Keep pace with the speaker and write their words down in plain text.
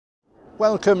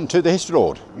Welcome to the History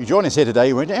Lord. You join us here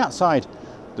today. We're outside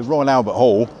the Royal Albert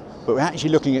Hall, but we're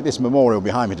actually looking at this memorial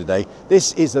behind me today.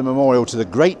 This is the memorial to the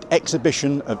Great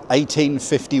Exhibition of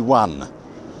 1851.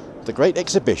 The Great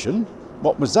Exhibition?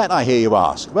 What was that, I hear you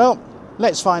ask? Well,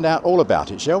 let's find out all about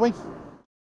it, shall we?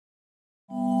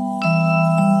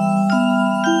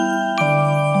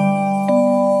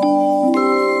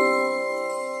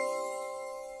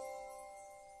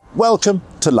 Welcome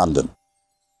to London.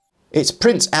 It's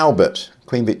Prince Albert,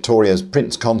 Queen Victoria's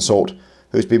Prince Consort,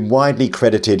 who's been widely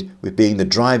credited with being the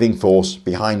driving force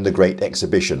behind the Great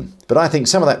Exhibition. But I think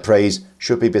some of that praise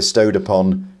should be bestowed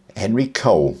upon Henry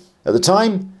Cole. At the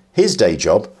time, his day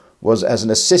job was as an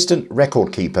assistant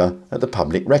record keeper at the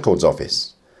Public Records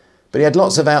Office. But he had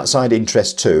lots of outside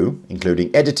interests too,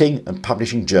 including editing and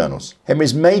publishing journals.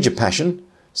 Henry's major passion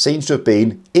seems to have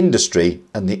been industry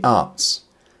and the arts.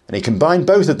 And he combined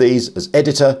both of these as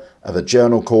editor of a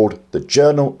journal called the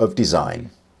Journal of Design.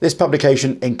 This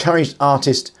publication encouraged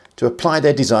artists to apply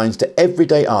their designs to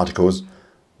everyday articles,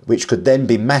 which could then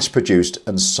be mass-produced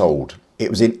and sold. It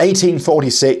was in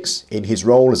 1846, in his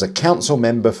role as a council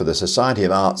member for the Society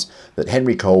of Arts, that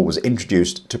Henry Cole was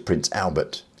introduced to Prince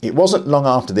Albert. It wasn't long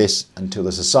after this until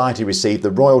the Society received the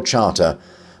Royal Charter,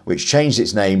 which changed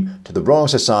its name to the Royal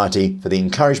Society for the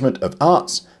Encouragement of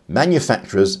Arts,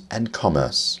 Manufacturers and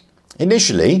Commerce.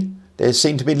 Initially, there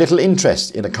seemed to be little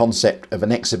interest in a concept of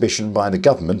an exhibition by the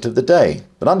government of the day.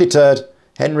 But undeterred,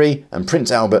 Henry and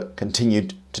Prince Albert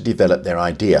continued to develop their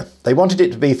idea. They wanted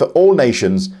it to be for all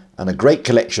nations and a great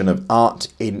collection of art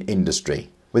in industry.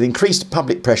 With increased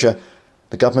public pressure,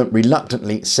 the government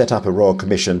reluctantly set up a royal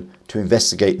commission to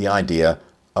investigate the idea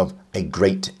of a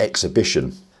great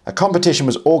exhibition. A competition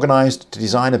was organised to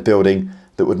design a building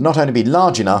that would not only be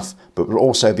large enough, but would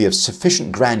also be of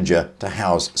sufficient grandeur to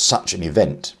house such an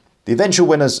event. The eventual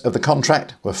winners of the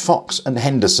contract were Fox and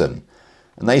Henderson,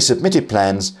 and they submitted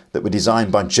plans that were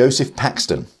designed by Joseph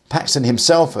Paxton. Paxton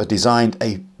himself had designed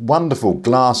a wonderful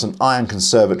glass and iron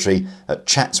conservatory at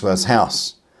Chatsworth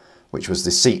House, which was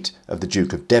the seat of the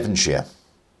Duke of Devonshire.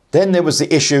 Then there was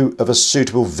the issue of a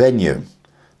suitable venue.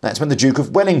 That's when the Duke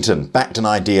of Wellington backed an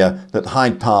idea that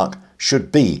Hyde Park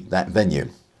should be that venue.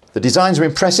 The designs were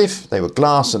impressive. They were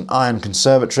glass and iron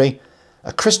conservatory,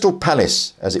 a crystal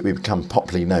palace as it would become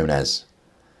popularly known as.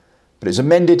 But it was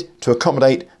amended to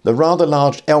accommodate the rather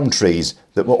large elm trees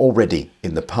that were already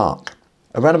in the park.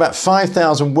 Around about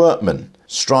 5,000 workmen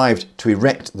strived to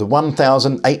erect the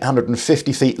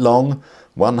 1,850 feet long,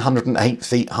 108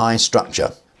 feet high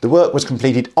structure. The work was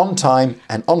completed on time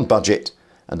and on budget,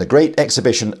 and the Great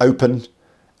Exhibition opened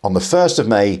on the 1st of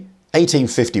May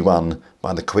 1851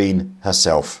 by the Queen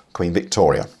herself, Queen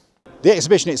Victoria. The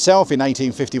exhibition itself in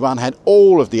 1851 had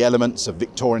all of the elements of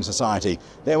Victorian society.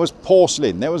 There was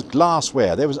porcelain, there was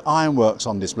glassware, there was ironworks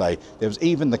on display, there was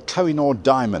even the Koh-i-Noor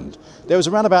diamond. There was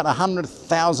around about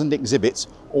 100,000 exhibits,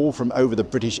 all from over the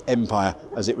British Empire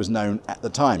as it was known at the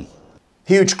time.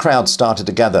 Huge crowds started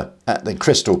to gather at the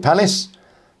Crystal Palace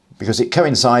because it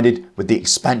coincided with the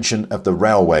expansion of the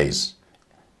railways,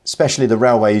 especially the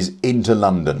railways into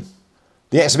London.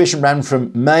 The exhibition ran from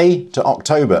May to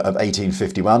October of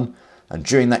 1851, and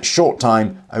during that short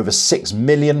time, over 6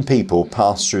 million people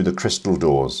passed through the crystal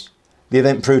doors. The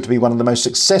event proved to be one of the most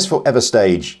successful ever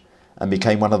staged and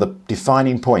became one of the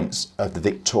defining points of the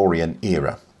Victorian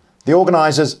era. The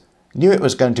organisers knew it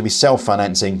was going to be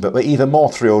self-financing, but were even more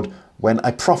thrilled when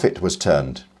a profit was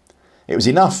turned. It was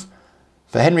enough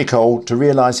for Henry Cole to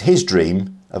realise his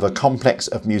dream of a complex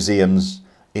of museums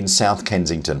in South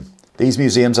Kensington. These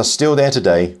museums are still there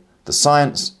today, the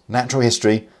Science, Natural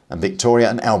History and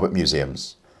Victoria and Albert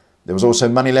Museums. There was also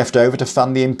money left over to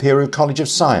fund the Imperial College of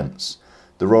Science,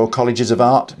 the Royal Colleges of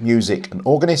Art, Music and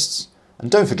Organists,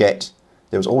 and don't forget,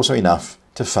 there was also enough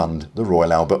to fund the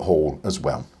Royal Albert Hall as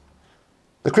well.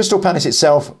 The Crystal Palace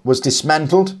itself was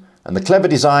dismantled, and the clever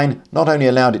design not only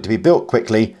allowed it to be built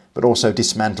quickly, but also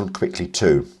dismantled quickly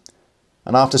too.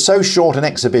 And after so short an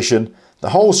exhibition, the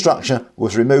whole structure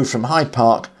was removed from Hyde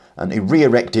Park and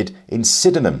re-erected in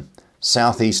Sydenham,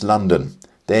 southeast London,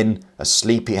 then a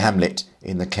sleepy hamlet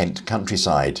in the Kent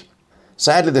countryside.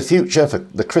 Sadly, the future for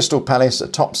the Crystal Palace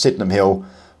atop Sydenham Hill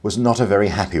was not a very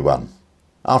happy one.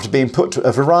 After being put to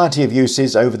a variety of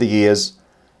uses over the years,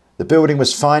 the building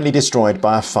was finally destroyed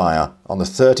by a fire on the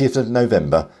 30th of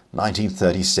November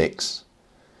 1936.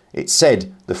 It's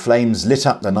said the flames lit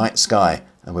up the night sky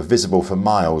and were visible for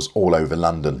miles all over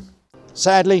London.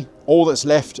 Sadly, all that's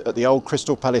left at the old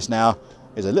Crystal Palace now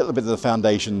is a little bit of the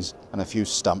foundations and a few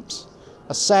stumps.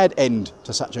 A sad end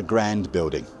to such a grand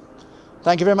building.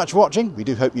 Thank you very much for watching. We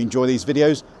do hope you enjoy these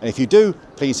videos, and if you do,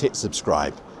 please hit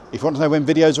subscribe. If you want to know when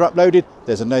videos are uploaded,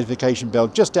 there's a notification bell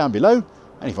just down below.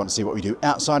 And if you want to see what we do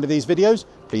outside of these videos,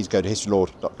 please go to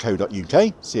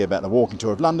historylord.co.uk, see about the walking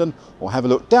tour of London, or have a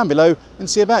look down below and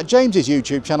see about James's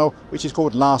YouTube channel, which is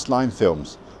called Last Line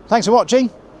Films. Thanks for watching.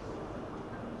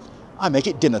 I make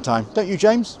it dinner time, don't you,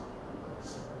 James?